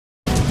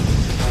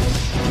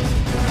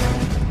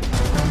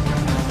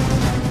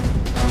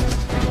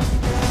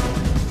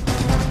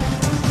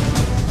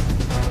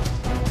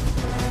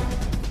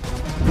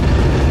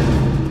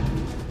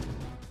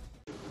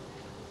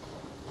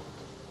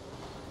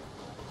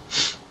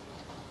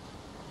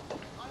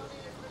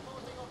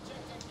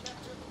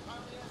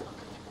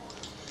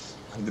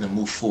I'm gonna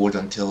move forward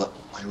until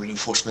my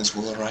reinforcements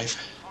will arrive.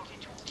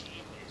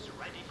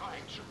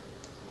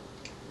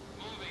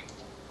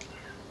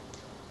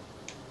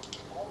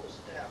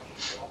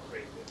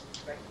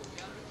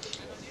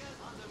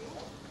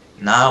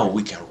 Now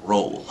we can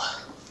roll.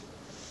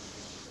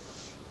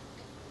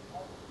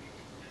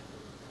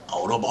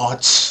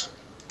 Autobots,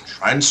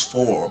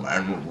 transform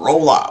and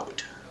roll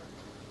out.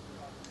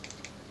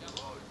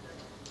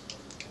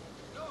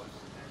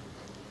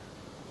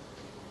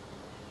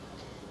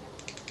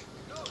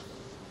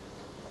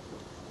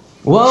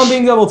 Well, I'm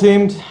being double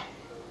teamed.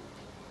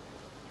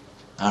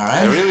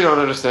 Alright. I really don't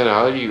understand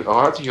how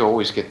do you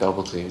always get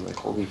double teamed? Like,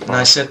 holy fuck. And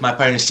I set my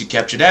parents to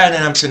capture that,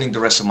 and I'm sending the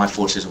rest of my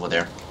forces over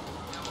there.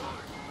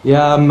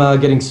 Yeah, I'm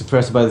getting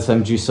suppressed by this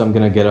MG, so I'm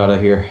gonna get out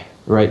of here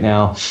right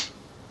now.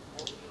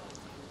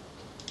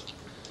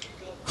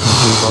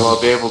 Well,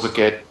 I'll be able to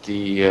get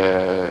the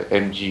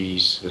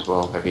MGs as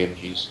well, heavy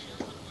MGs.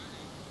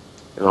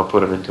 And I'll put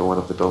them into one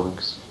of the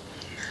buildings.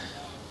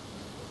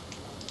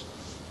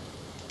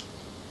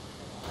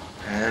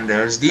 And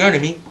there's the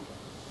enemy.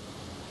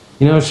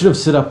 You know, I should have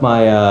set up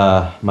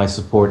my my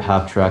support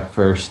half track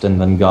first and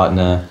then gotten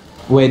a...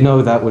 Wait,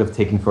 no, that would have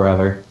taken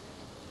forever.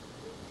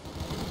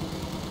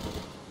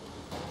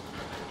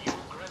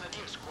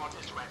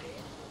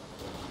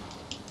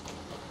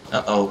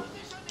 Uh-oh.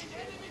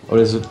 What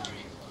is it?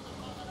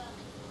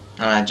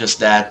 Just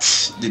that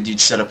the dude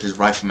set up his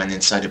rifleman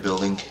inside the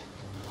building.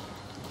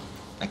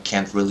 I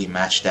can't really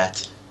match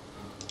that.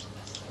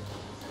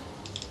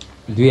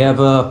 Do you have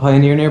a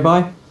Pioneer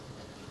nearby?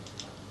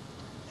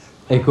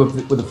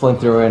 Equipped with a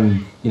flamethrower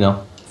and, you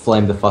know,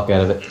 flame the fuck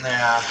out of it.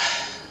 Nah,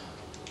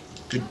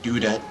 could do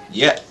that.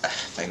 Yeah,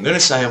 thank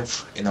goodness I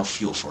have enough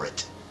fuel for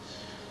it.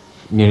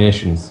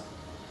 Munitions.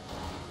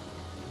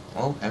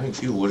 Well, having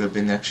fuel would have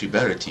been actually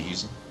better to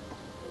use it.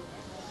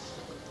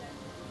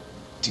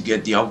 To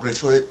get the upgrade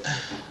for it.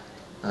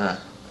 I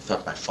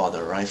thought my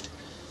father arrived.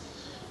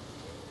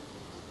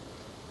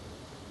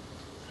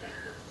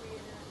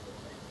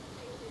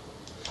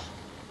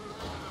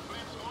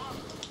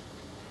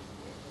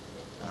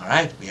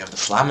 Alright, we have the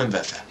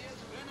Flammenwerfer.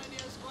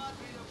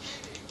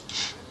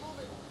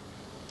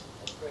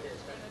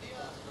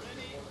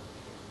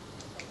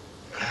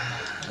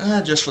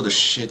 Just for the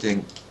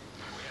shitting.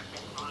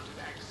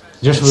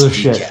 Just for the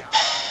shit.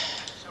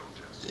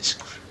 This.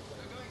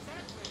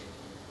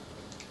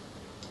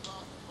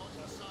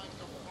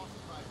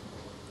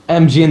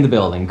 MG in the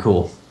building,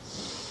 cool.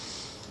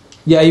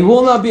 Yeah, you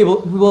will not be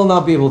able. We will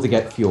not be able to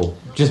get fuel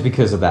just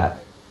because of that.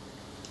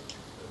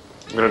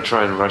 I'm gonna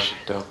try and rush it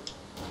though.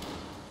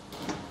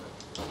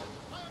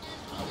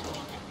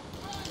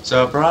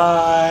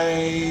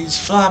 Surprise!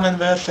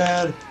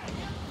 Flammenwerfer!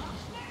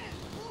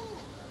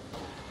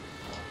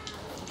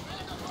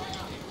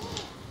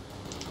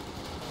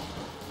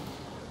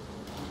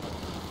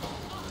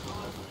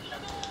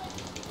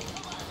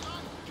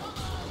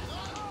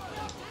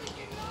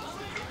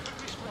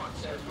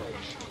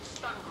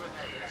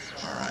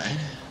 Alright.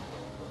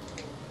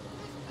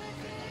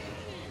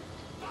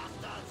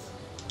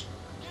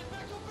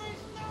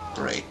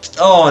 Great.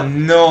 Oh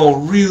no,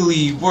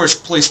 really?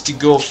 Worst place to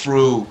go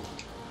through.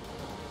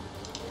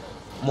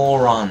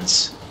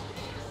 Morons.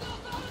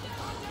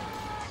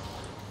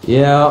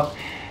 Yeah.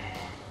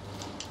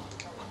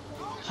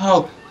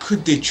 How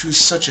could they choose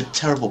such a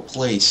terrible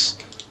place?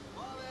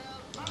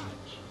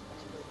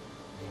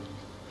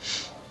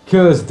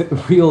 Cause the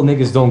real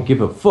niggas don't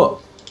give a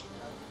fuck.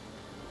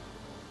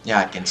 Yeah,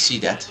 I can see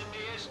that.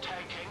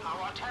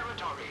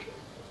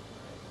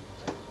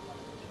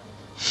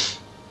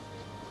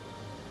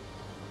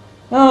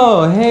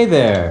 Oh, hey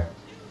there.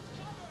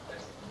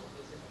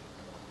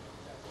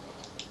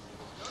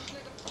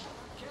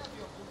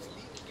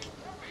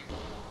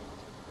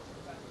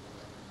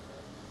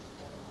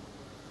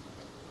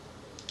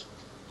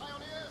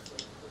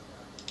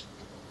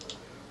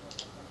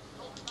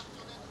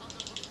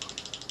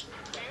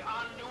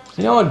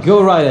 You know what?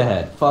 Go right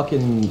ahead.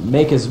 Fucking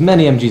make as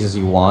many MGs as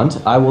you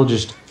want. I will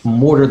just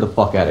mortar the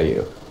fuck out of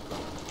you.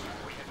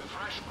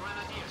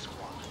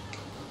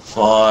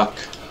 Fuck.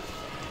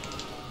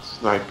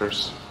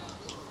 Snipers.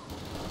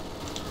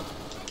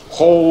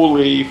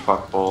 Holy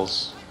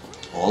fuckballs.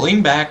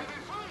 Falling back.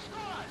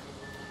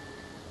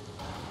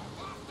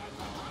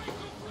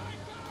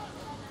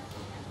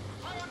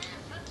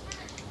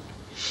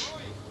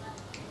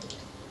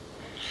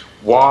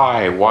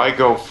 Why? Why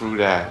go through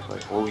that?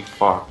 Like, holy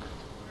fuck.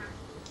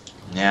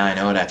 Yeah, I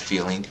know that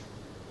feeling. The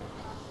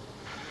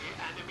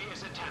enemy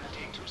is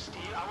attempting to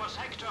steal our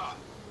sector.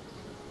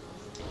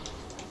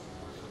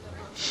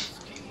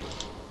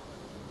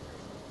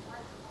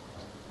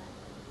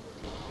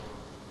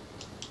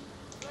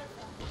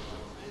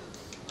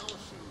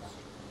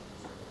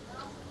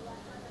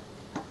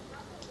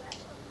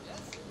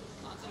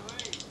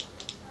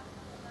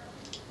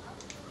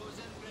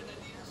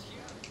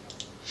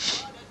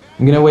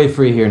 I'm gonna wait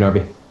for you here,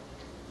 Norby.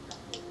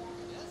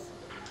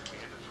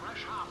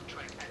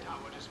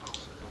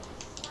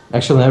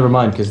 Actually, never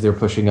mind, because they're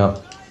pushing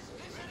up.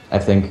 I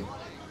think.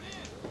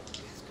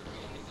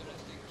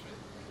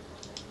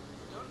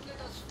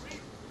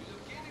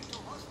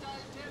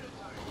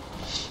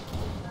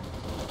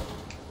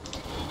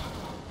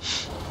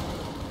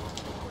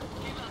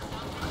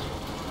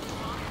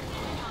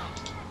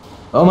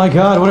 Oh my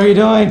god, what are you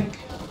doing?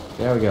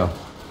 There we go.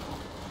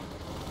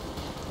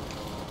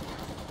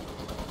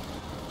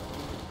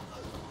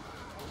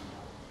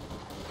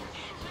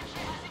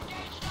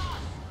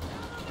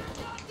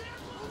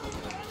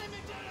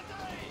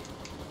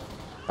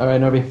 Alright,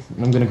 Norby,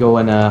 I'm gonna go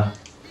and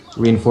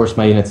reinforce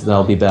my units and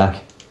I'll be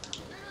back.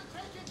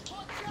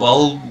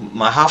 Well,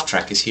 my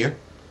half-track is here.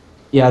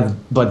 Yeah,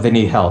 but they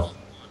need health.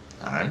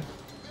 Alright.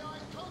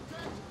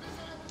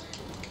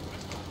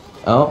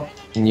 Oh,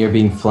 and you're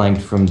being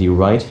flanked from the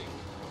right.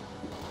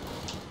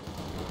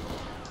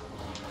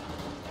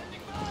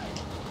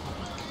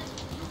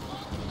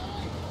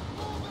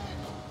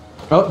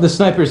 Oh, the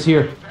sniper's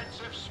here.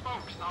 Defensive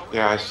smoke now.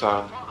 Yeah, I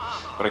saw him,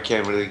 but I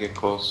can't really get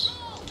close.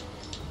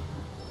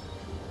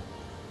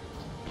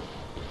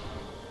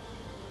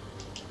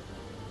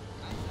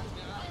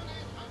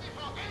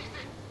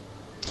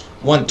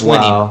 $120.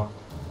 Wow.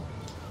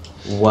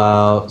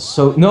 Wow.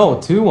 So,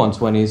 no, two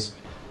 120s.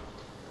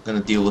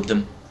 Gonna deal with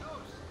them.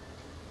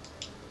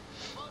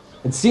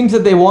 It seems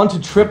that they want to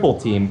triple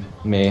team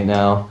me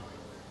now,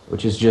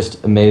 which is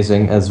just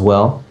amazing as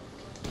well.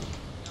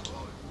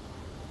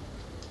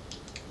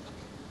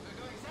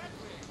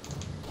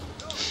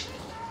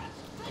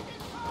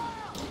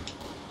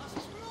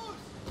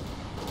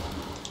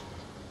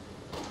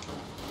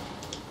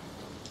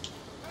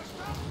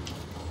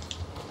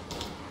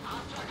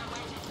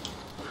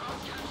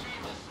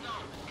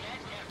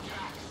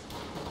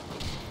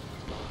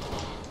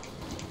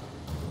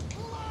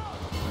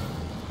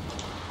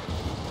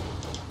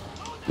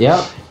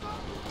 Yep.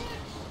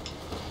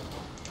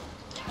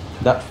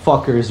 That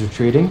fucker is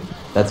retreating.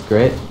 That's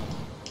great.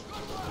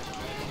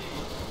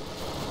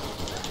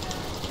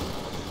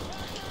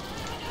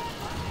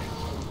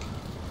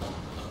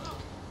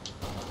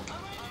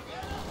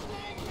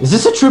 Is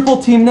this a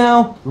triple team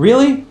now?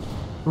 Really?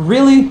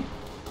 Really?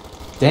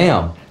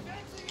 Damn.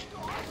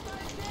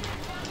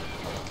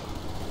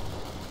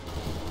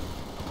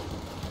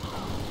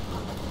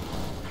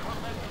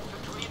 Combat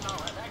infantry now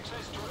have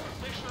access to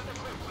additional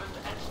equipment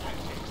and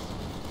tactics.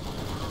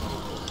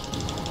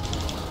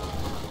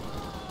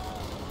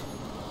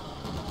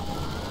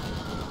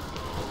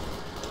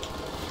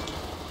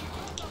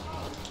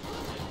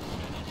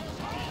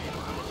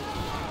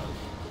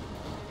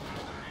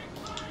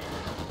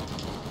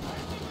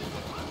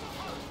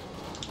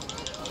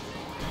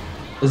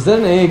 Is that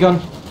an AA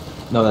gun?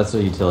 No, that's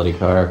a utility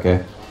car,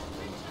 okay.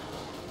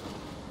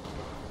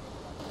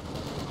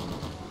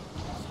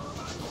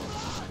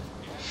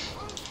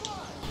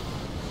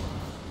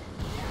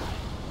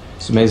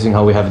 It's amazing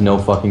how we have no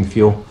fucking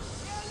fuel.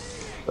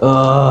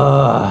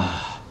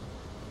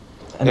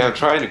 And Yeah, I'm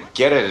trying to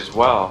get it as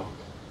well.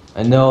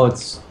 I know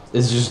it's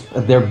just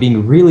they're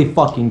being really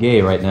fucking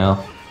gay right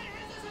now.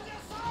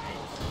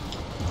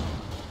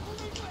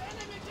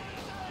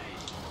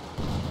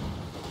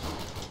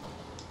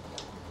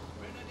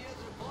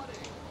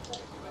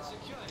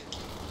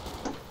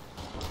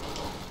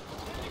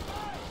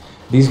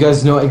 These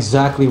guys know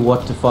exactly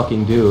what to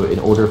fucking do in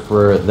order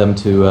for them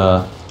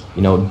to,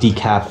 you know,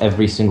 decap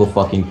every single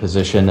fucking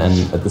position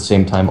and at the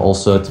same time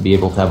also to be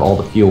able to have all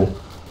the fuel.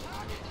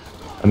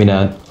 I mean,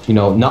 you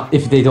know, not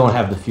if they don't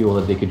have the fuel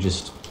that they could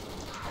just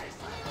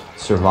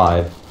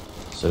survive,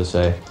 so to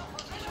say.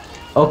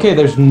 Okay,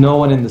 there's no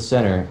one in the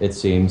center, it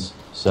seems,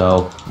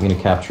 so I'm gonna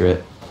capture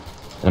it.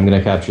 And I'm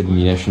gonna capture the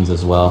munitions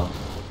as well.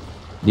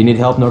 Do you need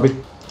help,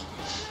 Norby?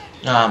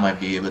 I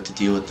might be able to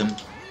deal with them.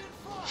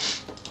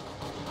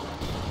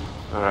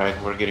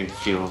 Alright, we're getting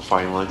fuel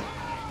finally.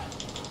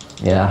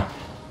 Yeah.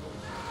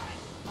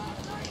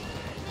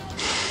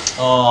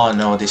 Oh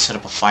no, they set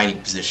up a fighting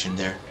position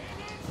there.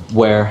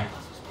 Where?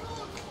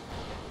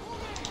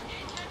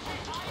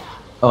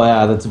 Oh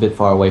yeah, that's a bit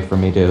far away for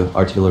me to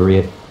artillery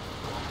it.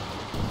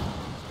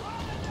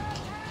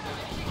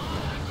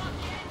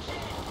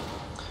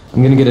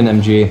 I'm gonna get an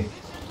MG.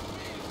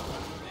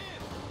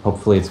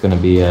 Hopefully it's gonna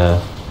be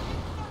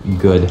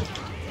good.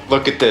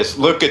 Look at this,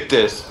 look at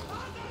this!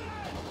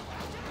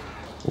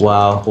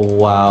 Wow,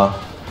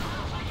 wow.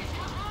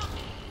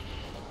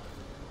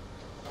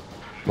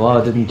 Well,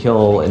 it didn't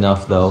kill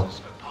enough though.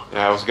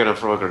 Yeah, I was gonna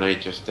throw a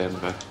grenade just then,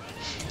 but...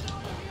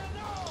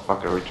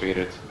 fucker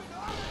retreated.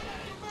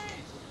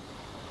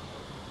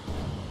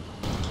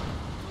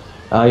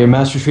 Your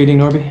mass retreating,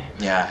 Norby?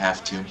 Yeah, I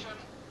have to.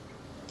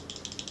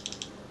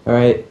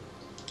 Alright.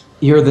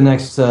 You're the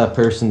next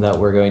person that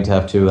we're going to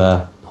have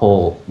to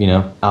pull, you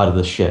know, out of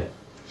the shit.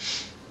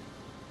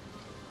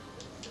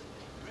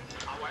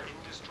 Our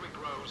industry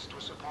grows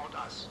to support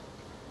us.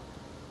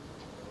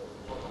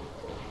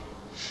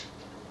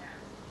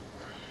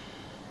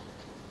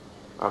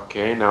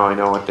 Okay, now I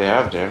know what they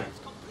have there.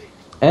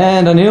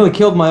 And I nearly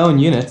killed my own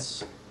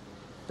units.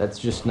 That's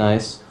just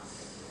nice.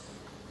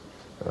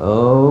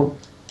 Oh.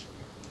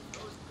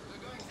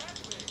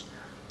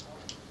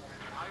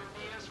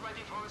 Pioneers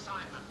ready for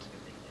assignment.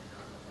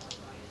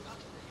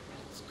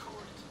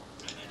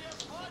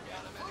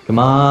 Come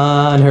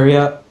on, hurry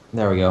up.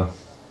 There we go. Our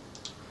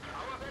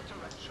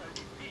veterans shall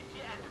defeat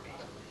the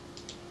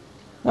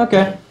enemy.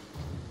 Okay.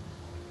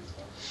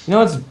 You know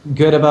what's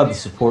good about the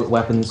support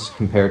weapons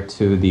compared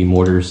to the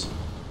mortars?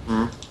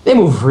 Hmm? They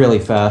move really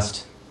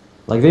fast.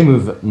 Like, they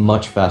move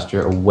much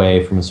faster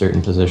away from a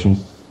certain position.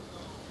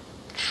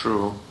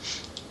 True.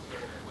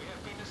 We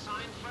have been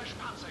assigned fresh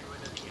panzer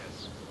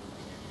grenadiers.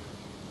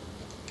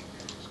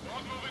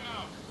 Squad moving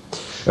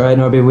out. Alright,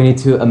 Norby, we need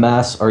to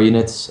amass our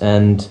units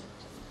and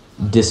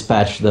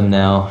dispatch them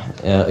now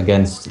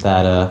against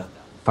that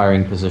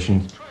firing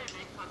position.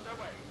 Training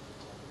underway.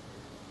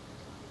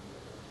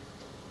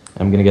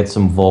 I'm gonna get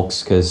some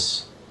Volks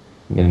because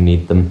I'm gonna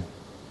need them.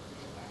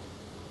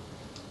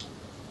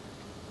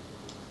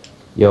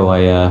 Yo,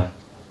 yeah,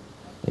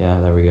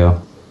 there we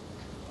go.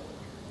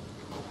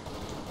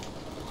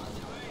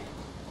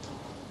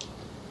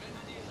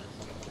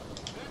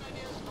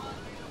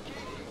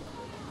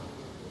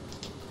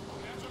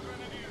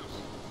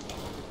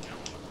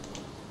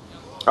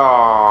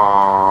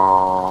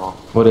 Oh,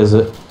 What is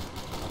it?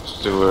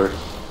 Stewart.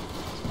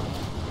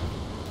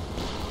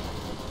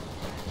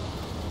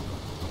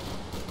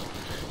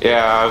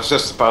 Yeah, I was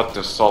just about to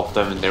assault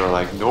them, and they were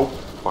like, "Nope,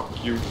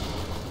 fuck you."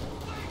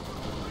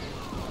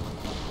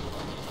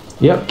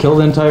 Yep, kill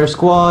the entire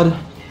squad.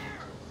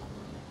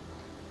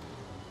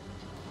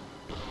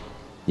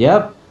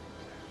 Yep,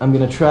 I'm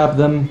gonna trap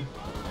them.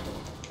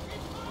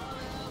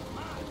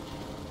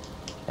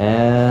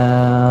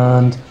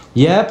 And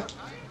yep,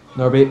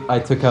 Norby, I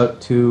took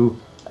out 2.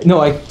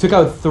 No, I took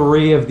out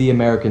 3 of the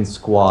American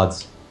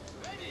squads.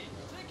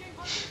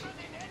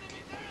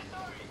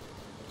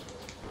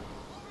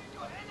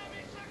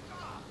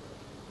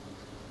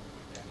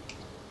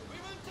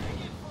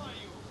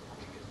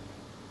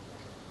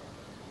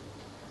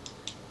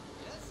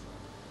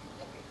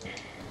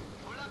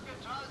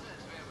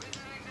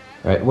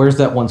 Alright, where's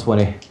that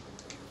 120?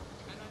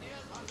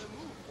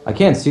 I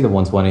can't see the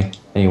 120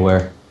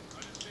 anywhere.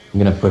 I'm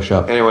gonna push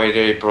up. Anyway,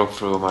 they broke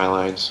through my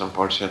lines,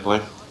 unfortunately.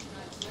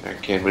 I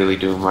can't really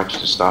do much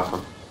to stop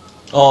them.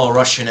 Oh,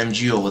 Russian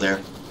MG over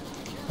there.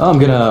 Oh, I'm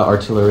gonna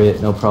artillery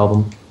it, no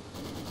problem.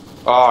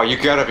 Oh, you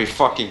gotta be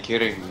fucking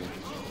kidding me.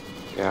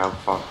 Yeah, I'm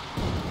fucked.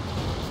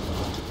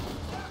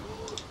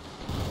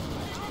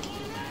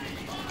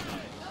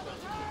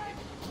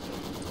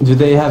 Do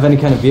they have any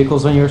kind of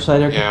vehicles on your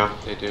side, Eric? Yeah,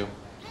 they do.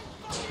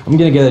 I'm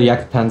gonna get a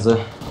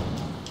Jagdpanzer.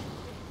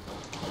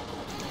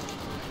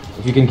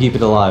 If you can keep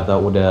it alive, that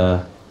would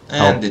help.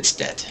 And it's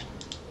dead.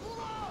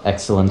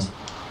 Excellent.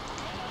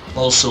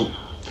 Also,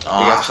 We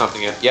got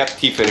something in. Yep,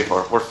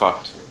 T-54. We're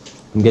fucked.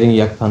 I'm getting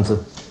a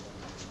Jagdpanzer.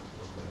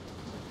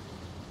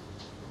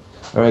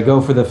 Alright,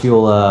 go for the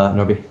fuel,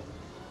 Norby.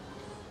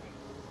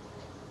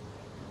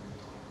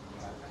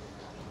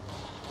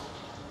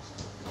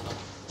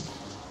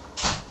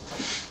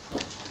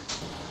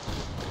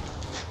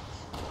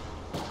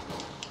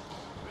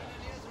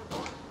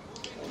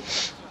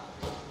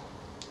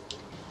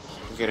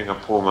 I'm getting a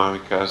Puma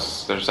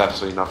because there's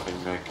absolutely nothing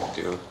I can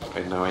do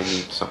right now. I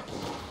need something.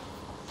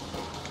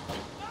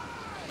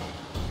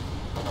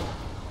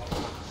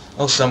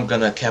 also, I'm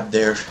gonna cap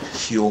their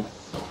fuel.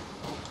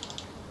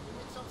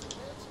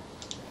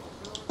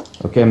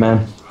 Okay,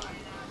 man.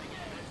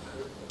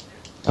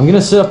 I'm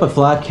gonna set up a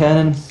flat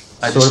cannon.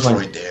 I sort of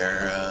destroyed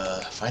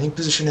their fighting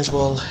position as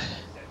well.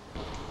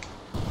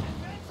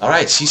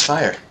 Alright,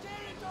 ceasefire.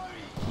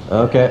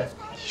 Okay.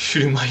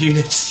 Shooting my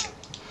units.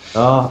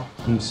 Oh,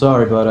 I'm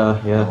sorry,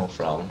 but yeah. No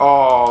problem.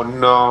 Oh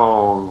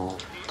no!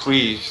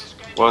 Please,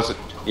 was it?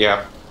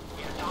 Yep.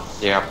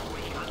 Yep.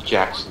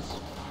 Jackson.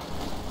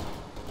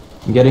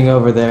 I'm getting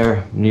over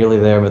there, nearly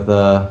there with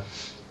the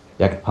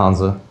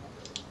Jagdpanzer.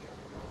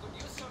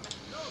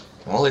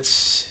 Well,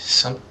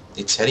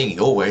 it's heading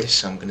your way,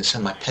 so I'm gonna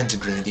send my Penta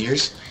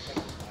Grenadiers.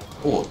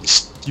 Oh,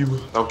 this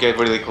you. Don't get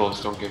really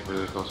close. Don't get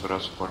really close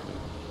without support.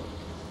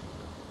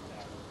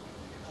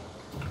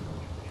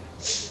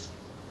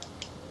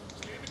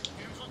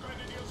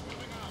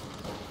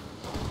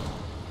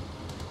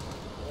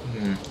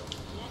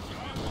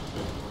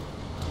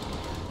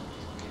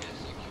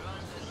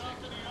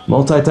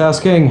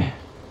 Multitasking.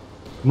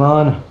 Come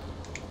on.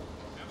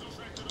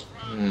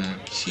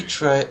 Is he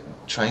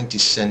trying to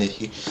send it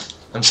here?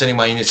 I'm sending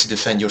my units to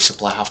defend your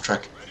supply half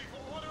track.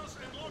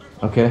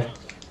 Okay.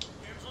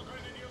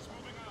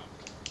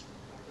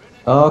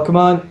 Oh, come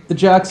on. The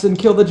Jackson.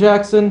 Kill the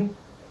Jackson.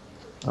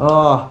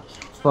 Oh,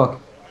 fuck.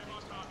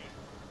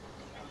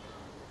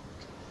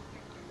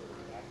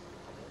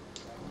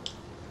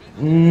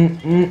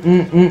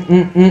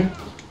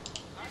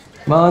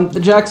 Come on, the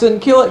Jackson.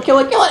 Kill it, kill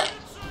it, kill it.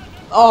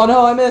 Oh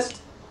no, I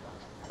missed.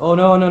 Oh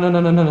no, no, no, no,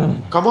 no, no,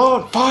 no. Come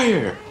on,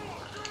 fire!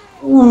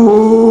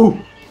 Ooh.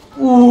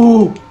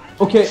 Ooh.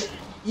 Okay.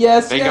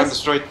 Yes, They got yes.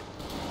 destroyed.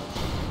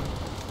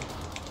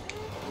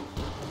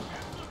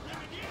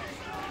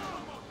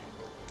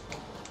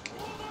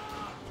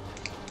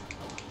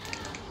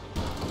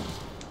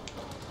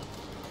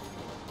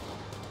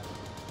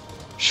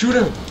 Shoot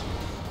him!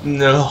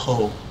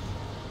 No.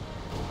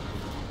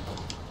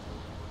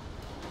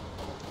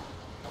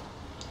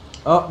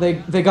 Oh,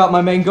 they got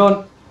my main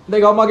gun.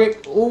 They got my gun.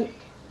 Ooh.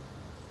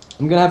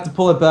 I'm gonna have to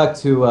pull it back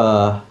to,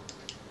 I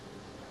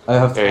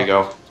have There you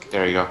go.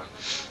 There you go.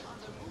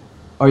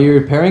 Are you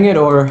repairing it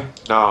or?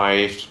 No,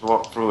 I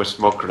threw a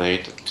smoke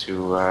grenade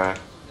to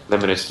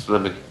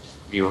limit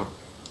view.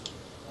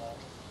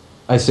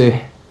 I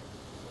see.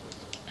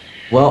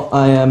 Well,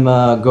 I am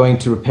going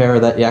to repair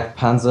that Yak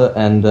Panzer,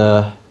 and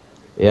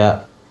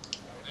yeah,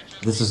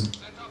 this is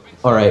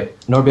all right.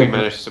 We Norbert,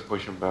 managed to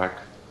push him back.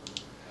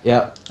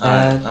 yeah,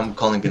 and I'm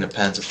calling in a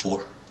Panzer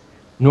 4.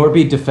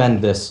 Norby,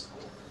 defend this.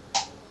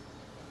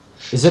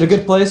 Is it a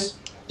good place?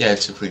 Yeah,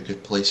 it's a pretty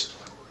good place.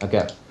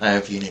 Okay. I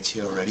have units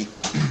here already.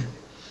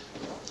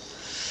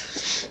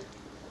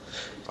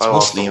 I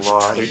lost mostly a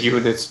lot infantry. of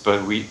units,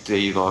 but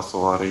they lost a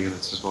lot of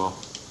units as well.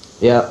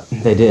 Yeah,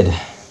 they did.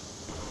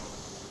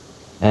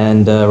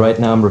 And right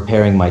now I'm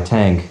repairing my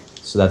tank,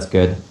 so that's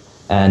good.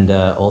 And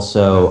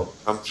also,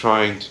 I'm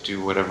trying to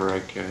do whatever I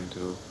can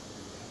to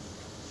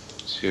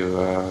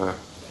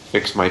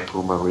fix my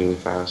Puma really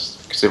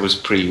fast, because it was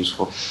pretty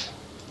useful.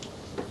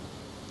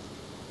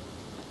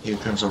 Here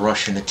comes a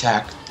Russian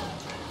attack.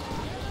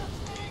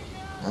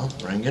 Well,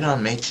 bring it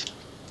on, mate.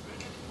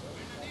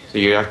 So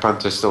your Yak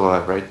Panther's still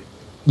alive, right?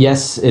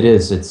 yes, it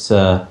is. It's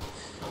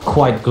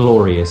quite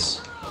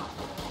glorious.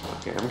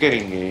 Okay, I'm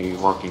getting a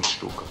walking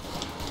Stuka.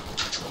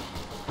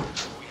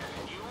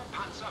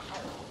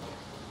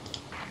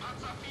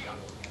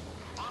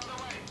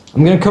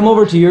 I'm gonna come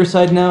over to your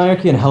side now,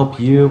 Erky, and help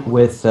you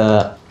with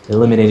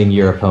eliminating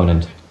your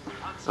opponent.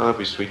 Oh, that'd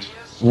be sweet.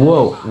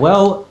 Whoa,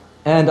 well,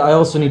 and I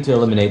also need to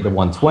eliminate the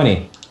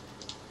 120.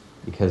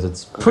 Because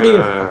it's pretty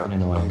fucking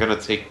I'm annoying. gonna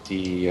take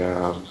the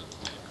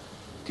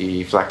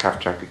flak half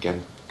track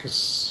again,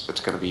 because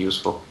it's gonna be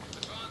useful.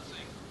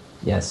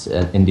 Yes,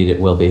 indeed it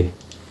will be.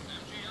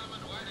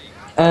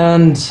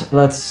 And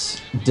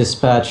let's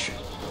dispatch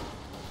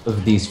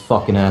of these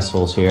fucking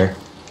assholes here.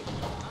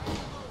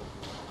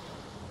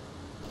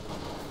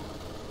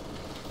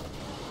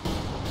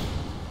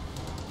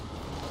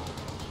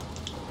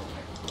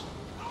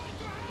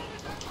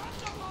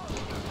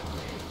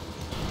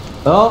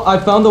 Oh, I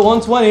found the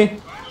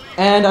 120,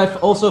 and I've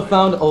also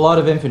found a lot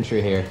of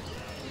infantry here.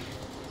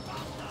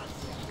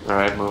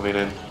 Alright, moving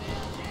in.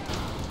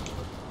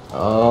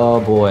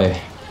 Oh boy.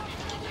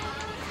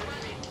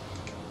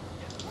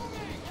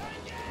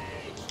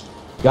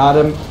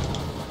 Got him.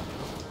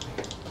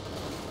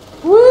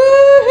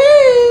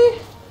 Woo-hee!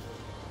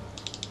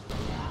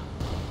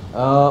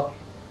 Oh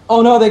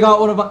no, they got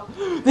one of my...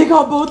 They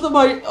got both of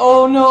my...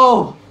 Oh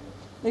no!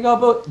 They got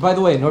both... By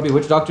the way, Norby,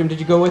 which doctrine did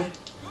you go with?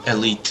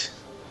 Elite.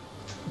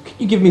 Can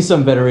you give me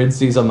some better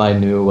insights on my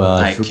new,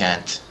 I troop?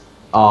 can't.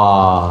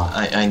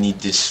 Ah, I need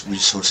this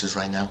resources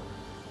right now.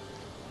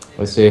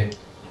 let's see.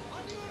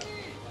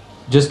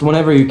 Just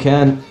whenever you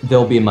can,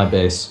 they'll be in my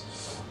base.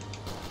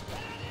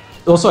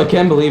 Also, I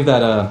can't believe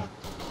that,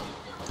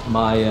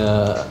 my,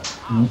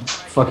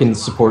 fucking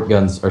support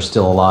guns are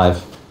still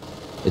alive.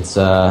 It's,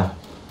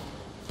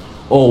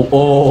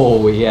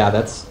 Oh, yeah,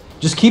 that's...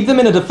 Just keep them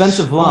in a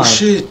defensive line. Oh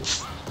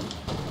shit!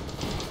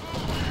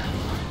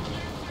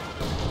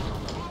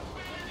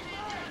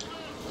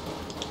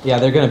 Yeah,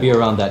 they're gonna be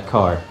around that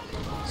car.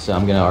 So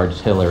I'm gonna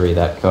artillery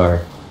that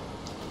car.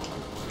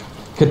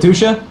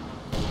 Katusha?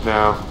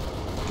 Now,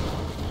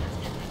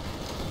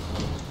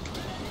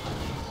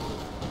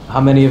 How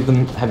many of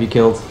them have you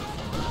killed?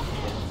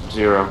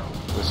 0.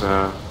 It was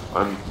a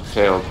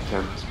failed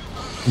attempt.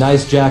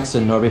 Nice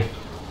Jackson, Norby.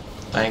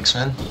 Thanks,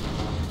 man.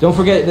 Don't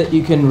forget that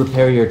you can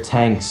repair your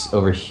tanks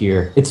over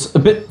here. It's a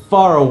bit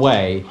far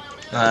away.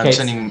 I'm Okay.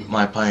 sending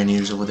my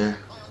pioneers over there.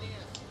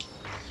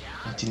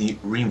 I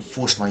need to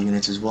reinforce my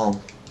units as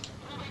well.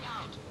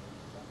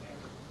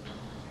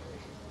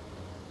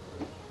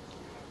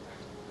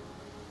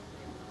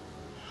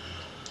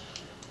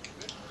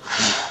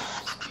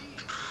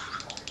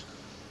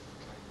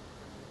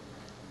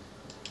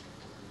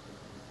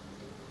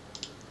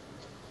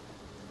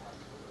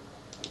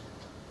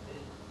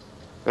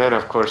 And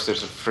of course,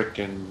 there's a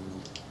freaking.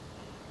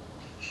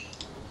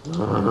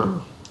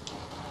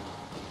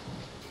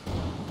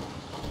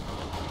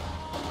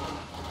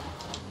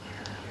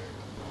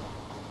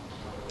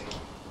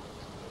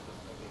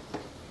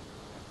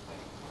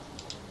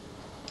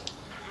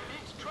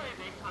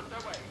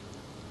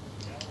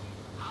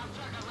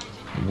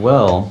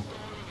 Well.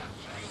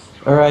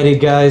 Alrighty,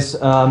 guys.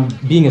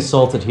 Being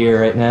assaulted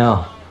here right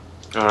now.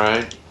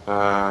 Alright,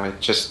 I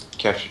just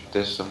captured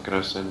this. I'm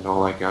gonna send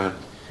all I got.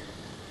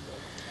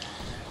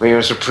 My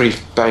units are pretty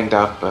banged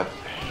up, but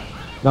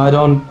No, I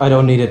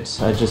don't need it.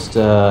 I just,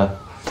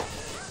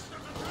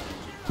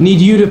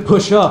 need you to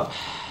push up.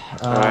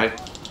 alright.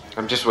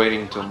 I'm just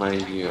waiting until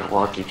my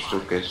walking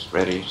Stuka is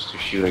ready to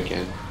shoot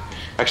again.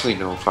 Actually,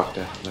 no, fuck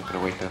that. I'm not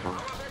gonna wait that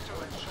long.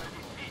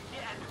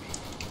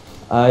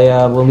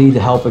 I will need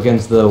help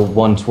against the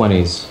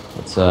 120s.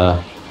 That's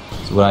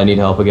what I need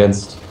help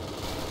against.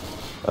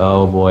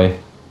 Oh boy.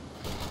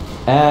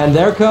 And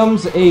there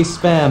comes a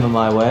spam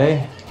my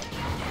way.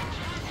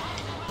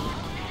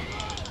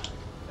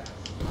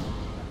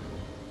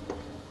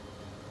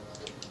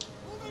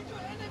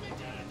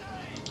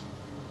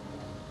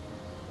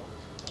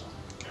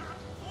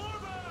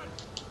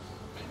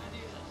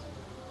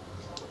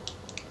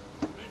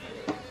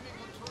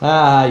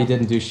 Ah, you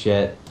didn't do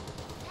shit.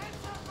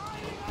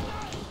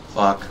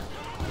 Fuck.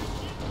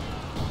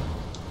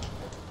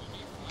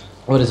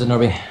 What is it,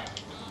 Norby?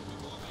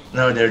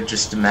 No, they're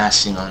just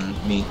amassing on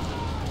me.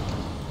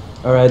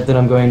 Alright, then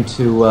I'm going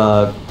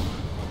to,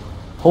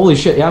 holy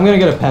shit, yeah, I'm gonna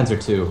get a Panzer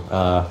II,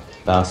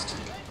 fast.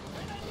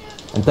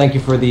 And thank you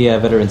for the,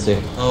 veterancy.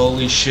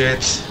 Holy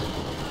shit.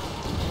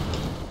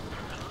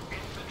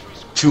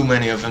 Too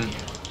many of them.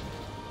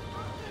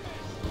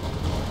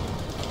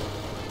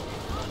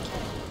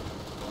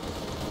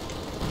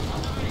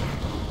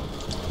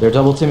 They're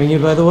double teaming you,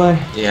 by the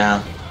way?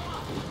 Yeah.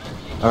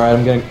 Alright,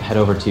 I'm gonna head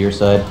over to your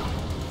side.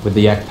 With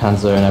the Yak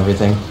Panzer and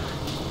everything.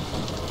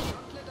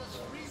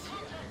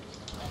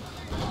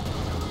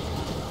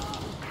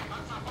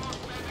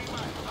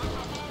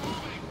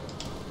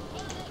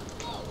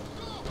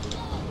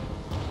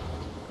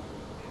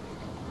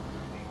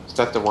 Is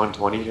that the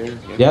 120 there?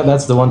 Yeah,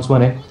 that's the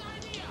 120.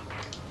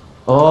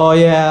 Oh,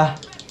 yeah.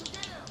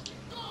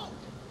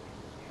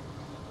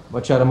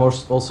 Watch out, I'm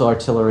also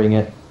artillerying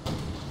it.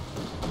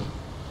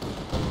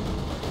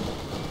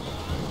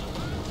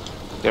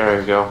 There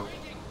we go.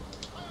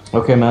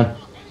 Okay, man.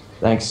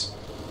 Thanks.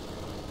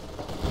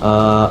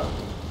 My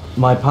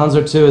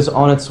Panzer II is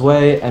on its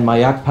way, and my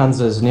Yak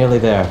Panzer is nearly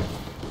there.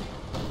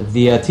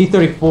 The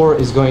T-34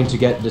 is going to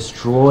get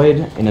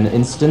destroyed in an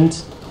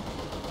instant.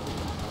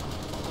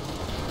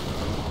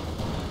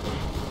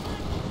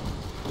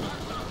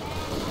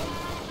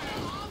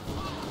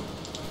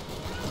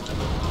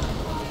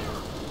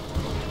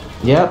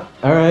 Yep,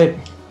 alright.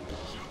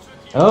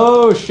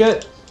 Oh,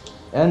 shit!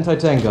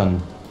 Anti-tank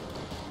gun.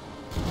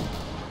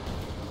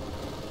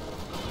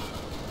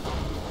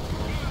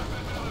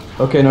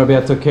 Okay, Norby,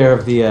 I took care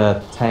of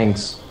the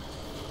tanks.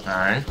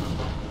 Alright.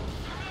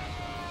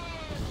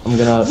 I'm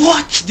gonna...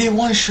 What? They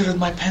one-shotted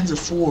my Panzer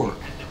IV.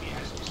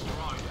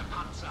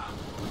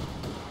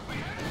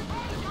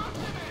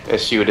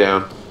 SU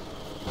down.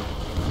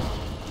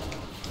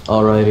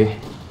 Alrighty.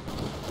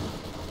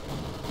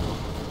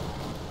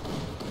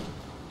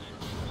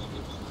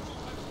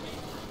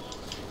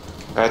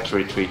 That's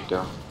retreat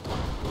though.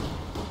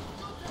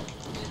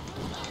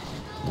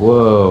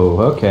 Whoa,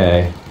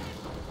 okay.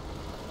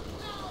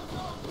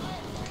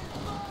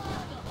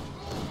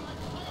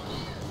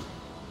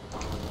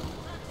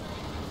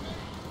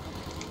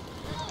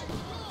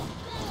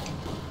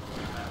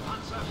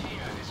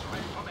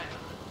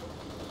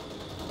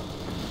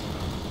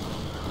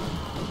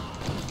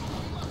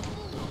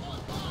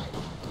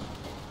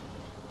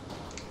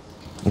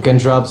 You can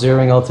drop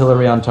zeroing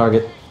artillery on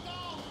target.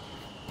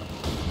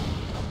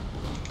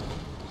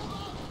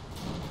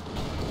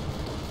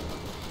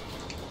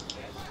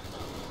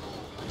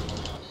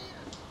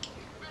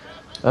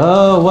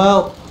 Oh,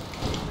 well,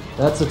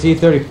 that's a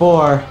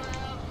T-34.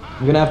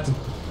 I'm gonna have to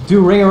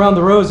do ring around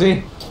the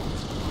rosy.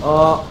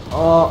 Oh,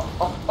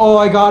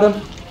 I got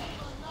him.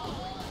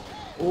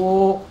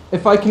 Oh,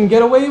 if I can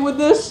get away with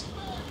this.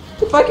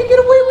 If I can get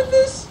away with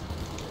this.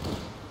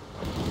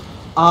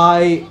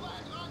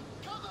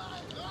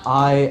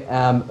 I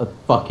am a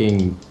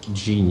fucking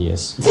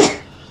genius.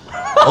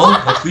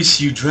 Oh, at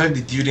least you dragged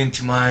the dude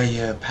into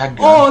my pack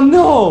gun. Oh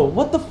no!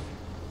 What the?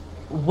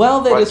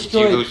 Well, they What,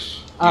 destroyed. did you lose?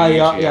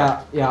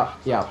 Yeah.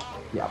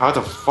 How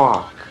the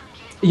fuck?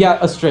 Yeah,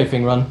 a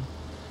strafing run.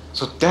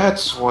 So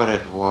that's what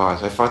it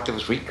was. I thought there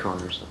was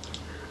recon or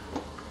something.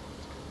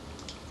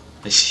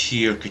 I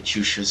hear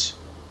Katyushas.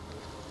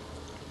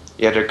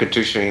 Yeah, they're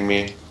Katyushaing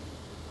me.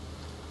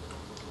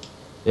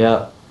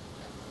 Yeah.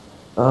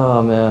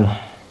 Oh man.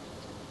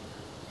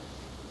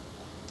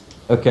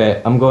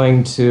 Okay, I'm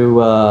going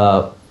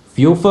to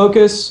fuel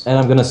focus, and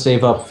I'm gonna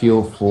save up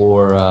fuel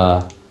for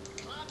a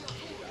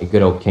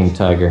good old King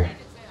Tiger.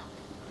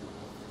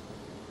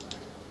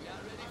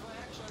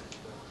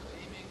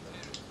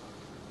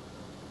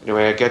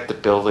 Anyway, I get the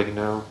building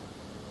now.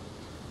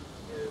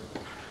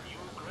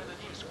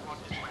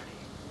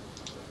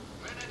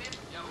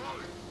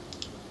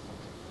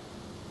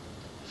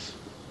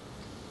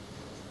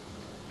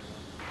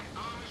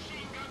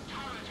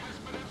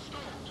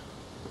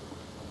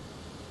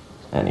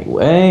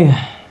 Anyway,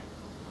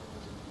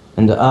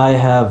 and I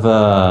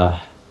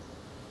have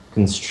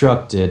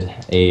constructed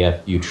a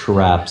few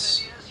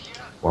traps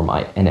for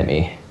my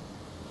enemy.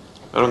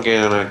 I don't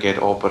get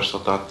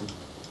oppersoldaten.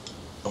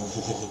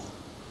 Oh.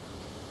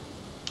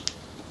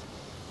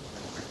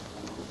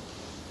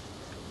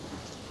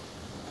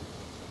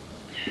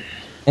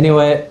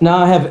 Anyway, now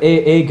I have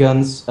AA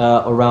guns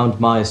around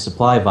my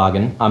supply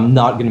wagon. I'm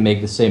not gonna make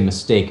the same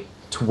mistake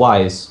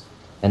twice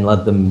and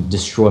let them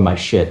destroy my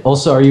shit.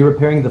 Also, are you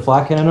repairing the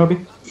flak cannon,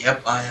 Orby?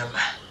 Yep, I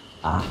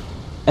am.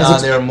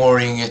 They're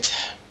mooring it.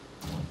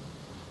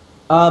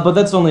 but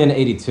that's only an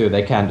 82.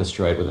 They can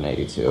destroy it with an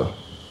 82.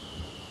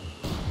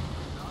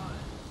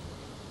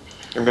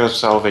 I'm gonna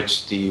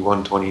salvage the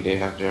 120 they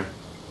have there.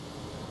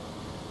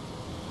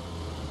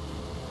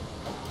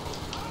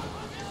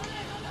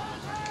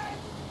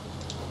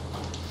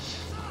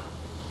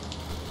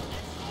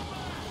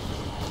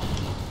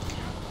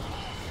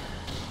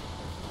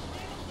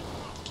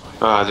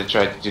 Ah, they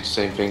tried to do the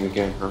same thing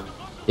again, huh?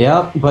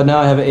 Yeah, but now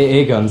I have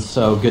AA guns,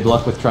 so good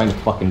luck with trying to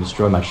fucking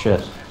destroy my shit.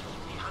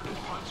 100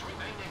 points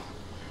remaining.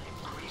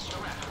 Increase your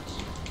efforts.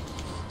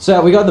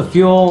 So we got the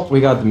fuel, we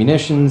got the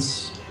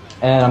munitions,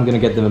 and I'm gonna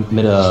get the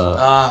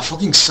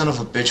Fucking son of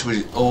a bitch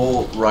with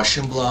old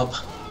Russian blob.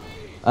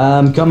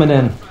 I'm coming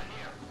in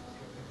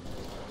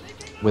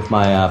with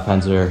my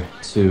Panzer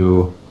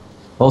II.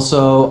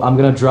 Also, I'm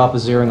gonna drop a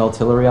zeroing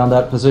artillery on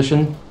that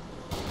position.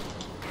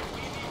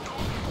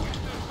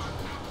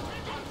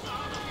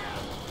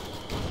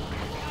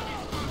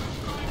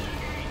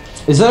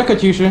 Is that a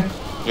Katyusha?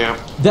 Yeah.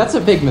 That's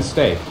a big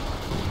mistake.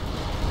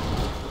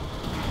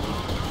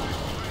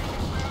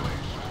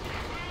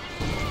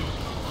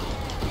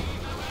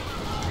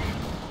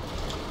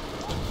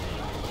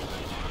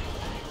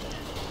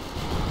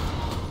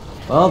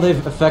 Well,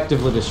 they've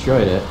effectively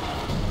destroyed it.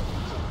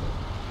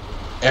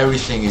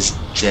 Everything is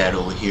dead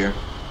over here.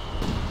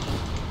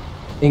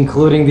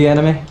 Including the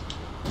enemy?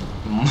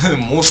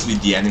 Mostly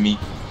the enemy.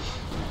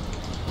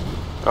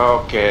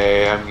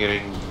 Okay, I'm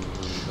getting.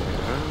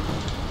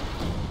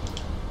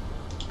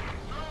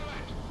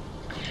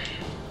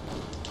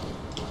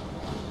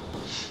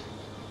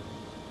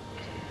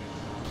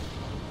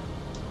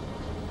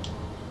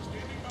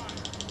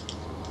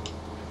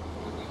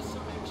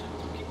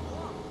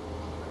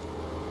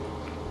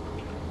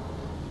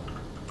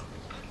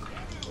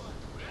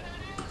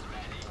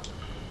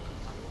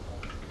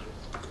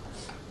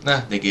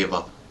 Nah, they gave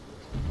up.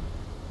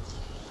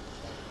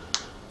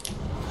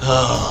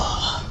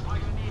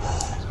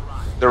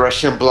 The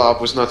Russian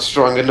blob was not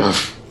strong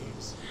enough.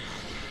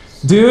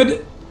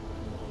 Dude,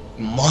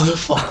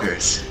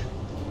 Motherfuckers.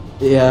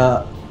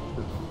 yeah.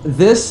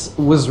 This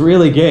was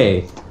really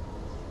gay.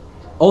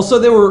 Also,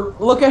 they were.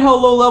 Look at how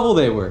low level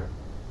they were.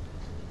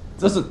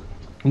 Doesn't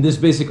this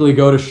basically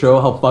go to show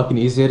how fucking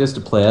easy it is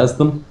to play as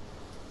them?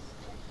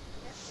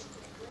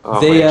 Oh,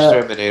 They, my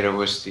exterminator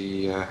was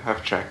the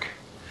half track.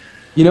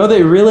 You know,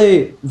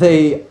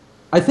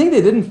 I think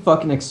they didn't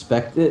fucking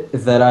expect it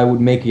that I would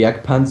make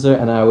Jagdpanzer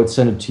and I would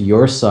send it to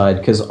your side,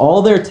 because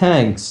all their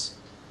tanks.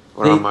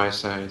 Or on my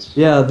side.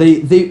 Yeah,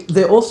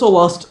 they also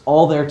lost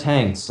all their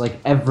tanks, like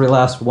every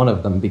last one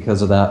of them,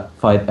 because of that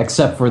fight,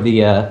 except for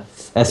the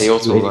They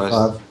also SU-85.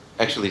 lost.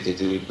 Actually, they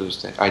didn't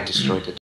lose that. I destroyed it.